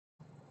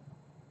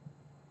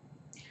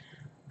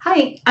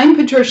Hi, I'm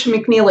Patricia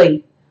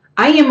McNeely.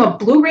 I am a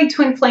Blu-ray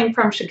twin flame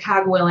from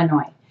Chicago,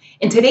 Illinois.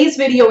 In today's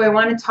video, I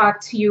want to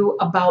talk to you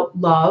about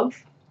love.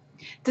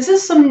 This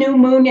is some new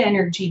moon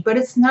energy, but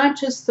it's not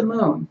just the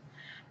moon.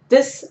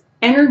 This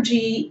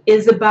energy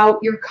is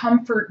about your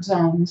comfort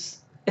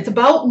zones. It's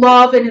about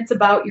love and it's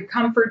about your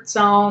comfort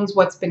zones,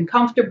 what's been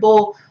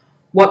comfortable,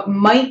 what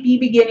might be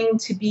beginning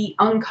to be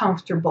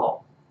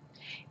uncomfortable.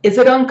 Is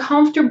it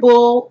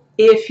uncomfortable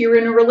if you're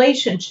in a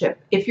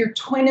relationship, if your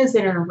twin is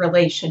in a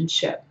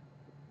relationship?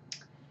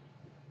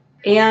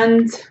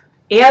 And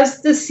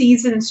as the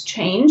seasons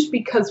change,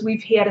 because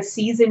we've had a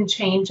season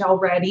change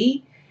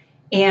already,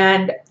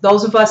 and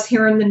those of us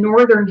here in the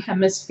northern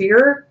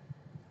hemisphere,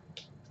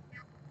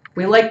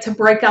 we like to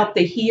break out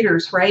the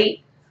heaters, right?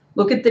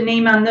 Look at the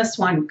name on this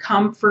one,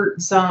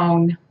 comfort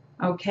zone,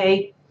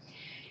 okay?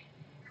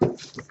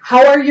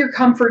 How are your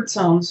comfort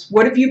zones?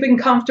 What have you been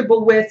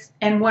comfortable with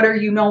and what are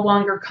you no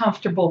longer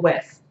comfortable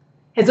with?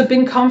 Has it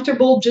been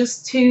comfortable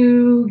just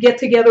to get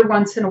together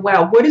once in a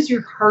while? What is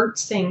your heart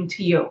saying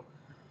to you?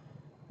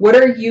 What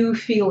are you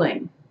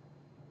feeling?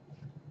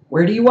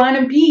 Where do you want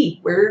to be?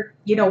 Where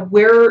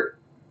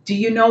do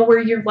you know where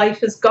your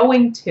life is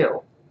going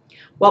to?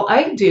 Well,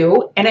 I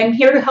do, and I'm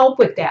here to help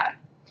with that.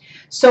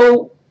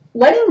 So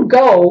letting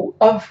go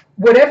of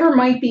whatever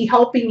might be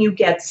helping you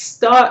get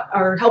stuck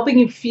or helping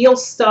you feel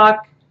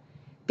stuck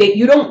that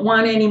you don't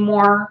want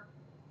anymore,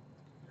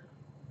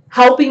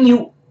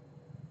 helping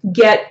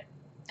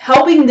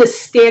this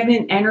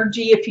stagnant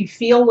energy, if you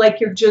feel like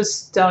you're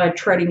just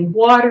treading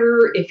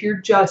water, if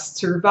you're just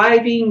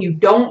surviving, you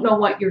don't know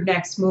what your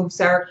next moves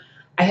are,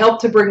 I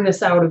help to bring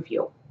this out of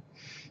you.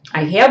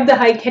 I have the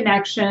high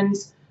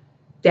connections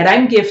that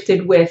I'm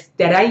gifted with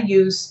that I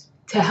use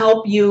to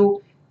help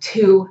you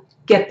to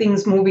get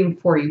things moving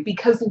for you,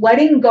 because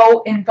letting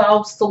go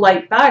involves the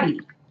light body.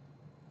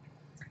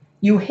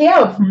 You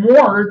have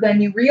more than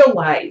you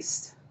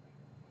realized.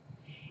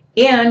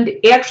 And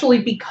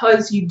actually,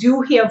 because you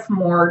do have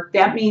more,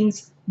 that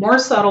means more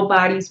subtle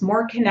bodies,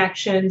 more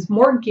connections,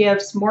 more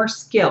gifts, more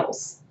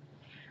skills.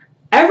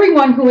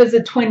 Everyone who is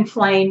a twin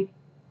flame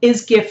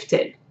is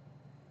gifted.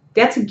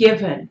 That's a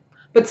given.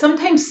 But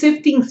sometimes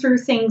sifting through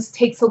things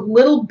takes a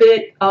little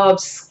bit of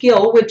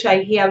skill, which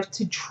I have,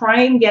 to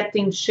try and get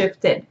things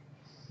shifted.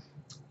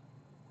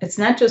 It's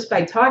not just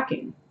by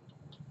talking.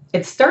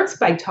 It starts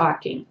by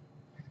talking.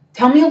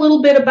 Tell me a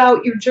little bit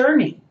about your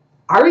journey.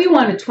 Are you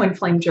on a twin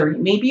flame journey?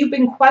 Maybe you've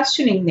been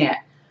questioning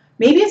that.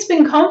 Maybe it's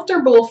been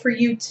comfortable for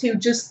you to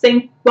just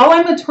think, well,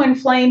 I'm a twin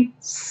flame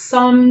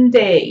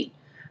someday,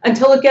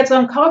 until it gets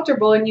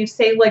uncomfortable and you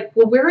say, like,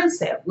 well, where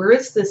is it? Where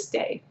is this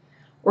day?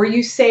 Or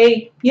you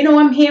say, you know,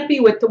 I'm happy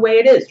with the way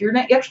it is. You're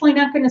actually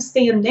not going to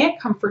stay in that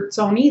comfort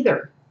zone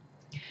either.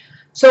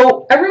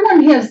 So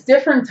everyone has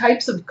different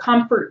types of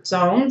comfort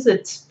zones.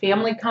 It's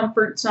family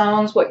comfort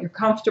zones, what you're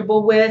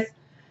comfortable with.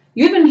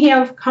 You even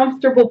have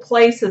comfortable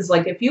places,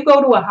 like if you go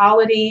to a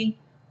holiday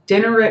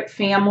dinner at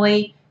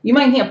family, you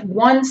might have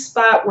one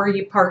spot where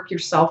you park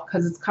yourself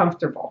because it's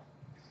comfortable.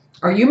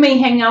 Or you may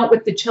hang out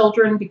with the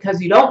children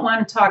because you don't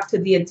want to talk to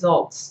the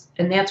adults,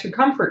 and that's your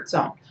comfort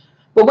zone.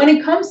 But when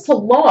it comes to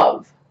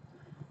love,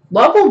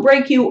 love will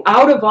break you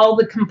out of all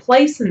the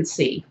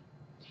complacency.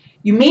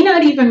 You may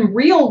not even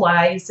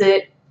realize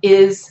it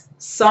is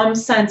some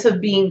sense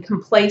of being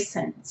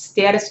complacent,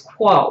 status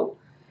quo,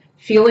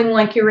 feeling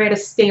like you're at a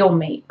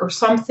stalemate or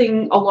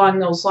something along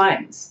those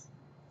lines.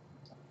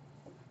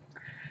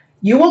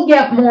 You will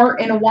get more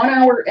in a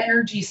 1-hour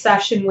energy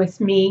session with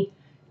me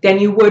than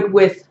you would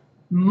with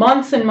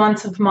months and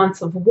months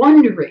of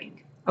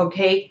wondering,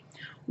 okay?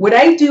 What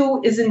I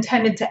do is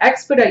intended to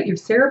expedite your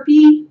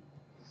therapy.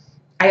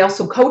 I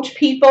also coach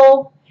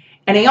people,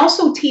 and I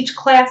also teach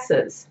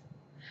classes.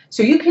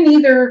 So you can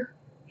either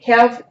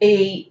have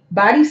a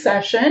body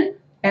session,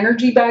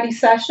 energy body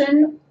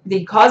session,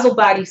 the causal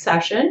body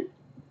session,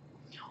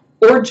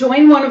 or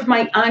join one of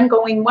my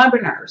ongoing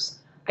webinars.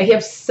 I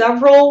have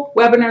several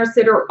webinars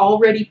that are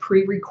already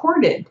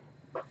pre-recorded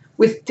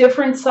with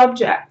different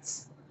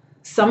subjects.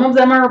 Some of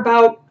them are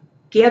about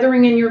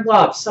gathering in your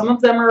love. Some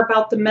of them are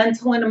about the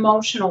mental and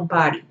emotional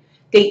body.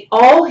 They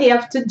all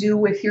have to do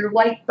with your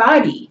light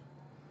body.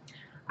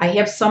 I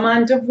have some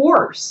on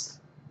divorce.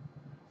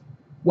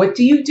 What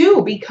do you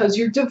do? Because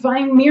your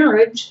divine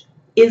marriage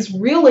is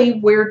really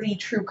where the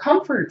true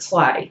comforts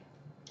lie.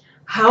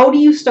 How do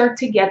you start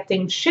to get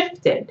things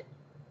shifted?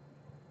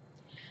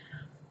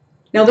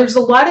 Now, there's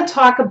a lot of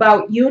talk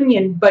about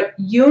union, but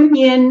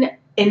union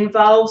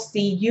involves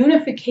the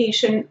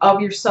unification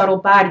of your subtle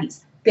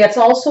bodies. That's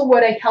also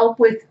what I help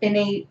with in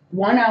a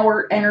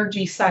 1-hour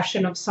energy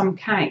session of some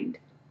kind.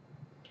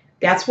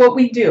 That's what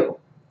we do.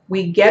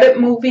 We get it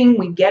moving,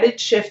 we get it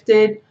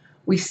shifted,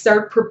 we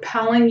start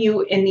propelling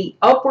you in the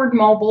upward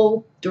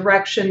mobile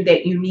direction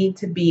that you need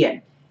to be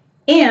in,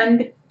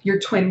 and your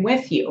twin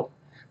with you.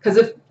 Because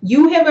if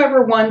you have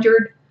ever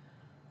wondered,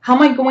 how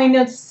am I going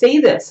to say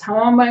this?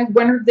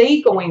 When are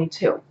they going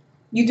to?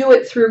 You do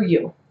it through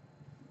you.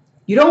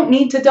 You don't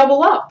need to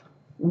double up.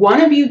 One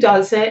of you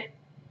does it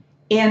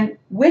and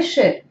wish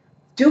it.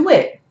 Do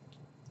it.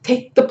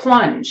 Take the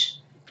plunge.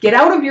 Get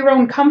out of your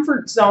own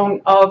comfort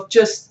zone of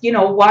just,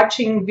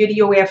 watching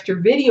video after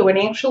video and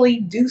actually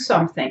do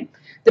something.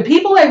 The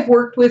people I've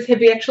worked with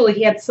have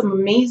actually had some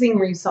amazing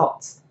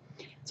results.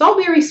 It's all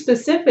very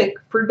specific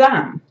for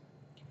them.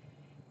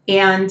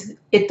 And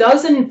it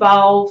does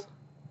involve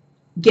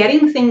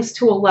getting things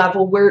to a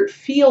level where it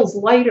feels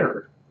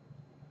lighter.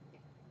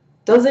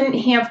 Doesn't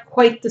have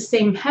quite the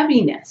same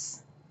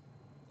heaviness.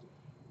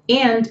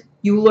 And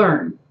you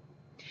learn.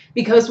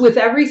 Because with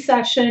every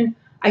session,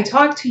 I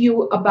talk to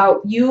you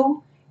about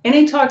you, and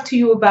I talk to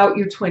you about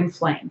your twin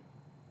flame.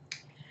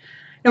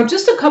 Now,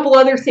 just a couple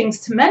other things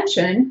to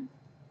mention.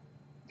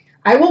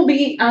 I will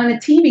be on a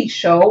TV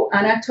show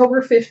on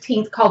October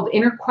 15th called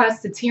Inner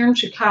Quest. It's here in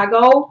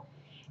Chicago.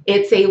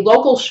 It's a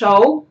local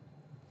show.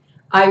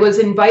 I was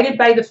invited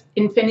by the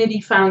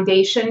Infinity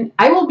Foundation.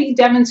 I will be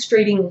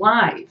demonstrating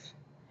live,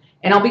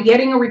 and I'll be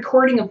getting a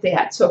recording of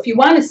that. So if you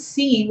want to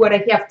see what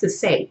I have to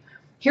say,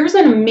 here's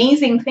an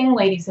amazing thing,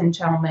 ladies and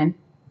gentlemen.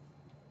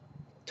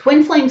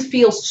 Twin flames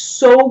feel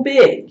so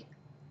big,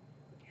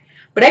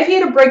 but I've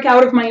had to break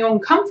out of my own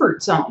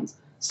comfort zones.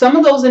 Some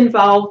of those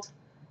involved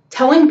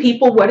telling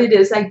people what it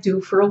is I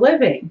do for a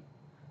living.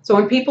 So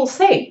when people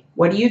say,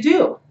 "What do you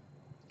do?"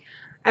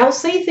 I'll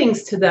say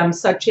things to them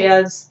such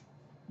as,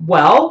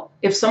 well,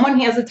 if someone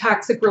has a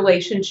toxic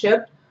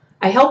relationship,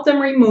 I help them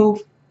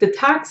remove the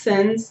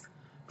toxins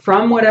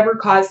from whatever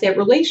caused that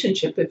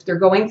relationship. If they're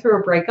going through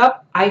a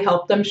breakup, I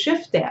help them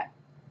shift that.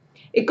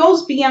 It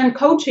goes beyond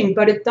coaching,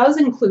 but it does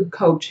include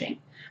coaching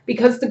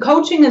because the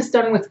coaching is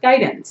done with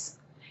guidance.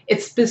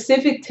 It's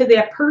specific to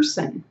that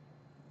person.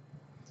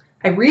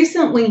 I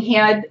recently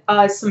had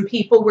some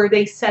people where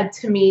they said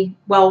to me,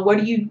 well, what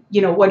do you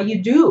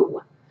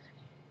do?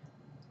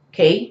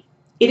 Okay,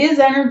 it is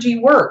energy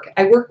work.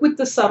 I work with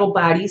the subtle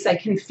bodies. I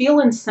can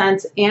feel and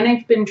sense, and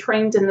I've been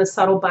trained in the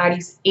subtle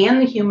bodies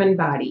and the human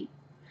body.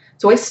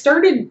 So I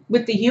started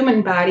with the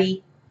human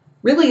body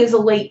really as a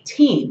late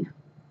teen.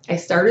 I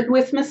started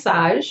with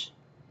massage,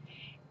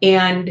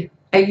 and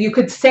you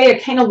could say I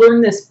kind of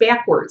learned this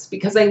backwards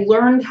because I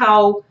learned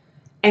how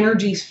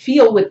energies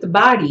feel with the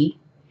body,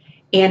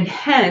 and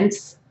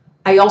hence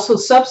I also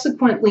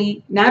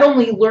subsequently not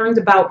only learned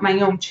about my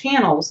own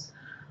channels,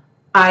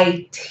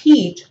 I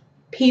teach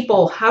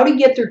people how to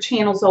get their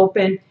channels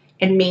open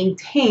and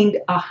maintain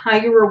a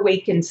higher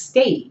awakened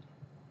state.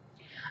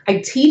 I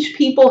teach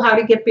people how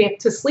to get back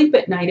to sleep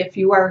at night if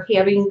you are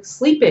having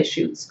sleep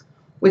issues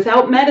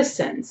without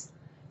medicines.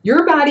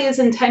 Your body is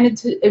intended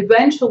to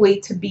eventually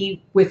to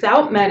be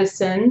without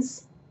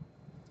medicines,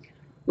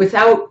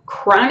 without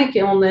chronic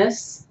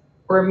illness,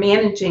 or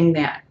managing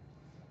that.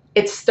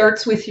 It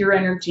starts with your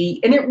energy,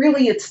 and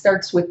it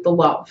starts with the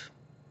love.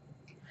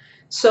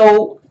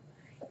 So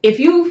if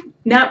you've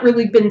not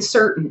really been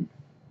certain,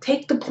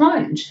 take the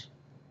plunge.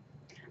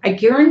 I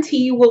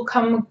guarantee you will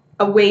come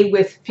away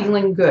with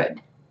feeling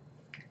good.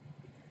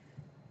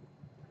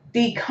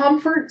 The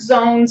comfort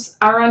zones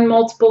are on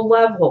multiple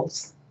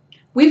levels.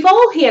 We've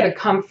all had a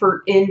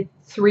comfort in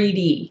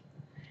 3D.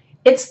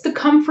 It's the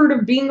comfort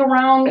of being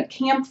around a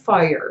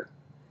campfire,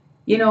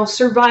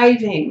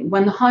 surviving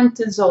when the hunt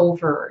is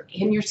over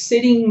and you're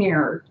sitting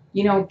there,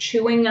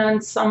 chewing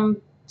on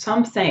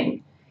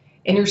something,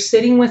 and you're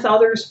sitting with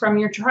others from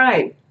your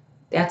tribe.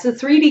 That's a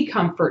 3D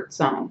comfort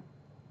zone.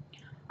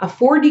 A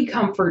 4D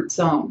comfort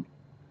zone.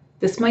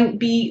 This might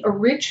be a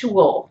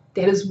ritual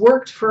that has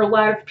worked for a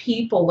lot of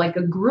people, like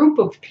a group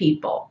of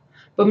people,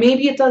 but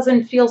maybe it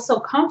doesn't feel so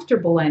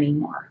comfortable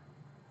anymore.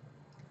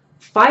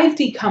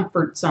 5D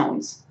comfort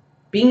zones,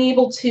 being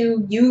able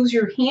to use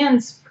your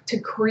hands to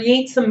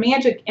create some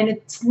magic and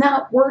it's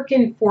not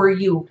working for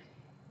you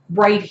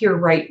right here,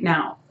 right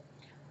now.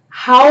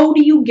 How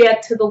do you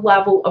get to the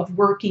level of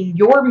working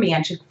your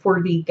magic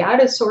for the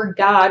goddess or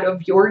god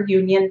of your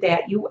union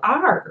that you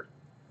are?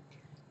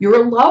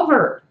 You're a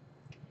lover.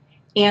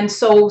 And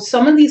so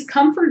some of these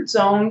comfort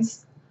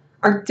zones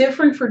are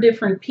different for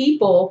different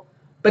people,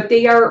 but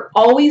they are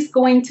always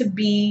going to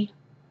be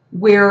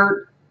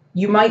where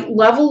you might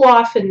level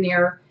off in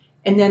there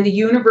and then the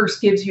universe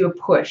gives you a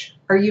push.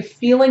 Are you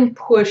feeling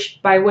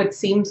pushed by what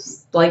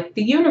seems like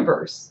the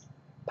universe?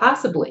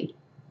 Possibly.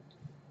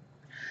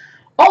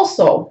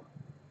 Also,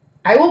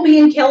 I will be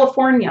in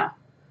California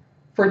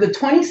for the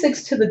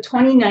 26th to the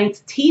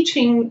 29th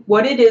teaching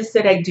what it is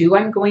that I do.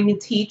 I'm going to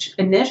teach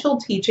initial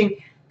teaching.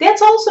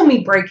 That's also me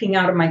breaking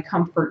out of my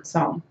comfort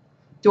zone.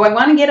 Do I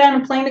want to get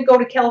on a plane to go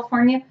to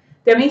California?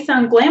 That may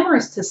sound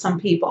glamorous to some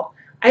people.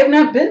 I have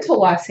not been to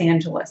Los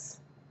Angeles.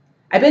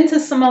 I've been to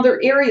some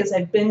other areas.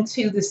 I've been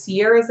to the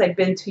Sierras. I've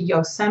been to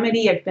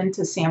Yosemite. I've been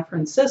to San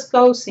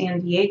Francisco, San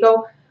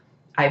Diego.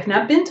 I've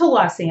not been to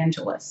Los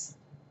Angeles.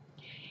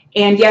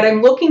 And yet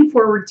I'm looking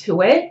forward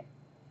to it.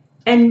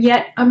 And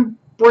yet I'm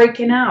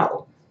breaking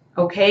out,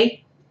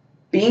 okay?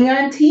 Being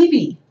on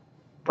TV,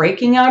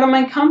 breaking out of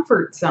my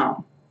comfort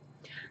zone.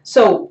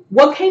 So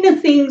what kind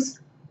of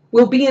things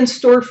will be in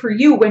store for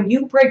you when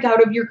you break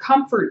out of your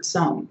comfort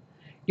zone?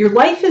 Your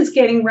life is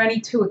getting ready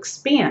to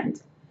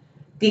expand.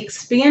 The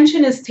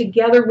expansion is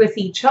together with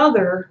each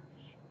other,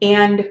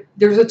 And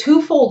there's a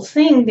twofold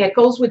thing that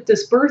goes with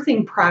this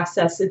birthing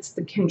process. It's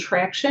the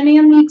contraction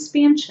and the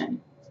expansion,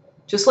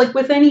 just like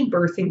with any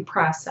birthing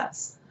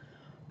process.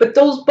 But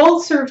those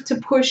both serve to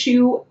push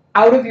you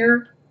out of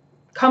your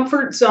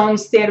comfort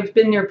zones that have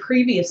been there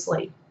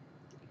previously.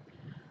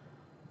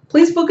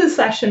 Please book a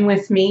session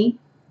with me.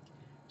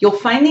 You'll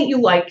find that you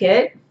like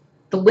it.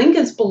 The link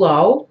is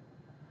below.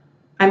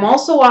 I'm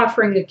also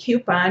offering a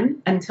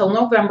coupon until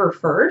November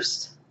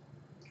 1st.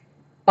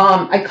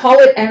 I call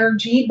it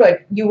energy,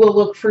 but you will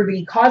look for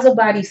the causal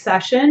body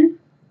session.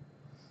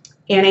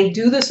 And I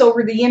do this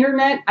over the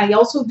internet. I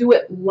also do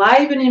it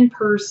live and in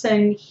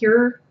person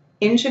here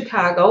in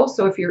Chicago.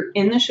 So if you're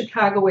in the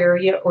Chicago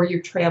area or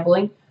you're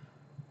traveling,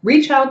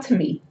 reach out to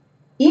me.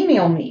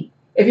 Email me.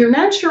 If you're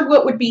not sure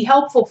what would be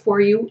helpful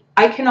for you,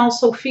 I can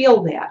also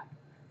feel that.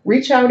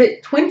 Reach out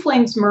at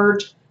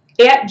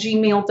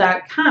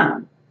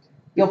twinflamesmerge@gmail.com.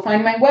 You'll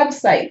find my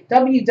website,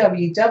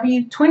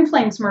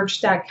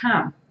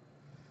 www.twinflamesmerge.com.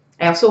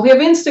 I also have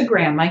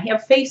Instagram. I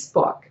have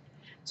Facebook.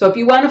 So if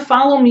you want to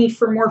follow me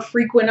for more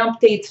frequent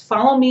updates,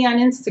 follow me on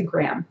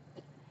Instagram.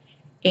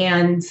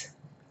 And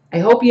I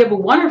hope you have a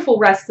wonderful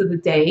rest of the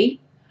day.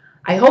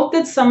 I hope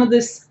that some of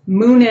this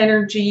moon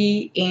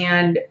energy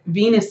and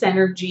Venus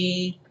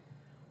energy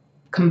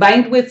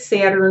combined with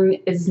Saturn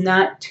is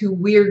not too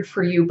weird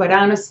for you, but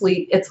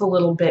honestly, it's a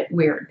little bit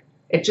weird.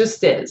 It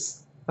just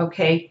is,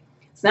 okay?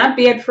 It's not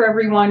bad for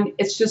everyone.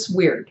 It's just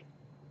weird.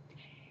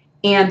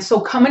 And so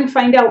come and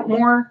find out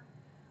more.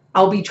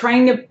 I'll be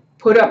trying to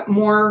put up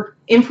more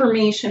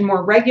information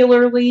more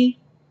regularly.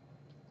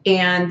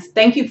 And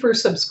thank you for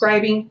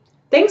subscribing.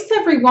 Thanks to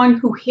everyone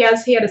who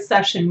has had a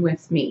session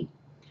with me.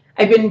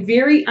 I've been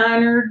very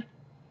honored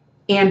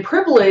and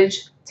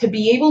privileged to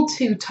be able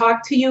to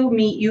talk to you,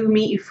 meet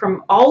you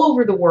from all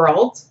over the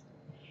world.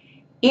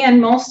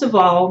 And most of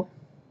all,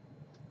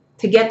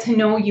 to get to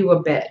know you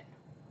a bit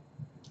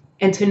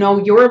and to know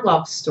your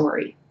love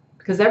story,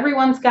 because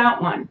everyone's got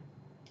one.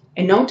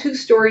 And no two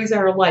stories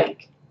are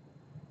alike.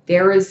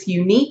 They're as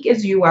unique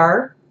as you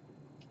are.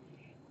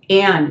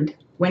 And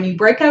when you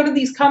break out of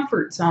these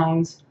comfort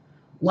zones,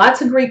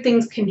 lots of great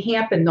things can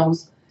happen.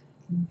 Those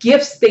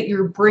gifts that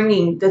you're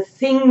bringing, the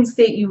things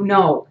that you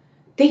know,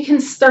 they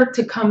can start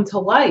to come to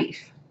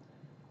life.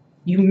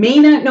 You may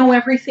not know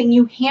everything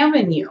you have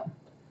in you.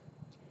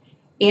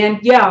 And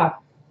yeah,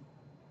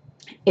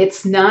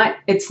 it's not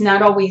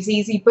always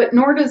easy, but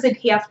nor does it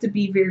have to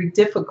be very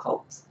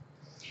difficult.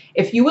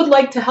 If you would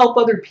like to help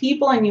other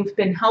people and you've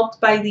been helped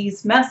by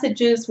these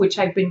messages, which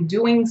I've been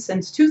doing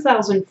since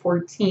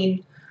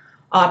 2014,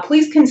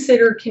 please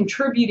consider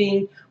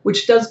contributing,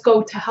 which does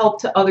go to help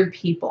to other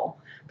people.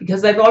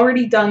 Because I've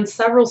already done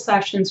several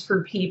sessions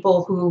for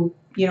people who,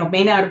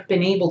 may not have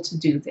been able to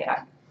do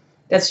that.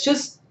 That's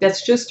just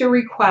a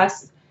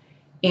request,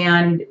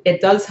 and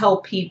it does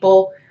help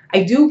people.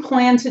 I do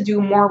plan to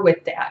do more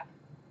with that.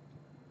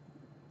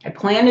 I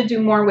plan to do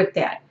more with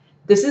that.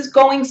 This is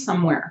going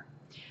somewhere.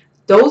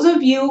 Those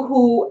of you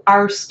who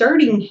are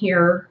starting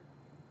here,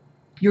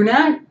 you're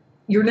not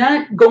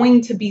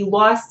going to be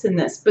lost in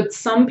this, but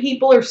some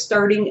people are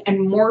starting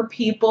and more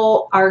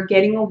people are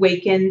getting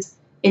awakened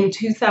in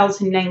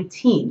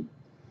 2019.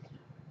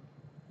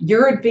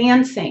 You're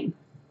advancing.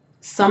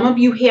 Some of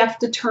you have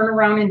to turn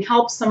around and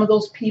help some of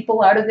those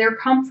people out of their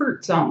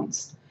comfort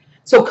zones.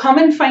 So come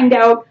and find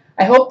out.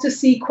 I hope to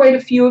see quite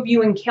a few of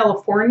you in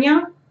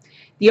California.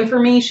 The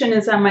information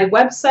is on my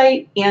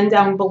website and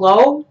down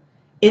below,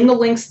 in the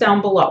links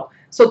down below.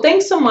 So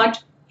thanks so much.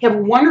 Have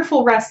a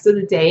wonderful rest of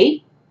the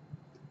day.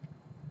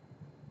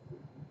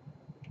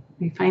 Let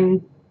me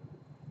find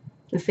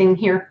the thing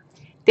here.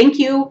 Thank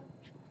you.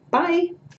 Bye.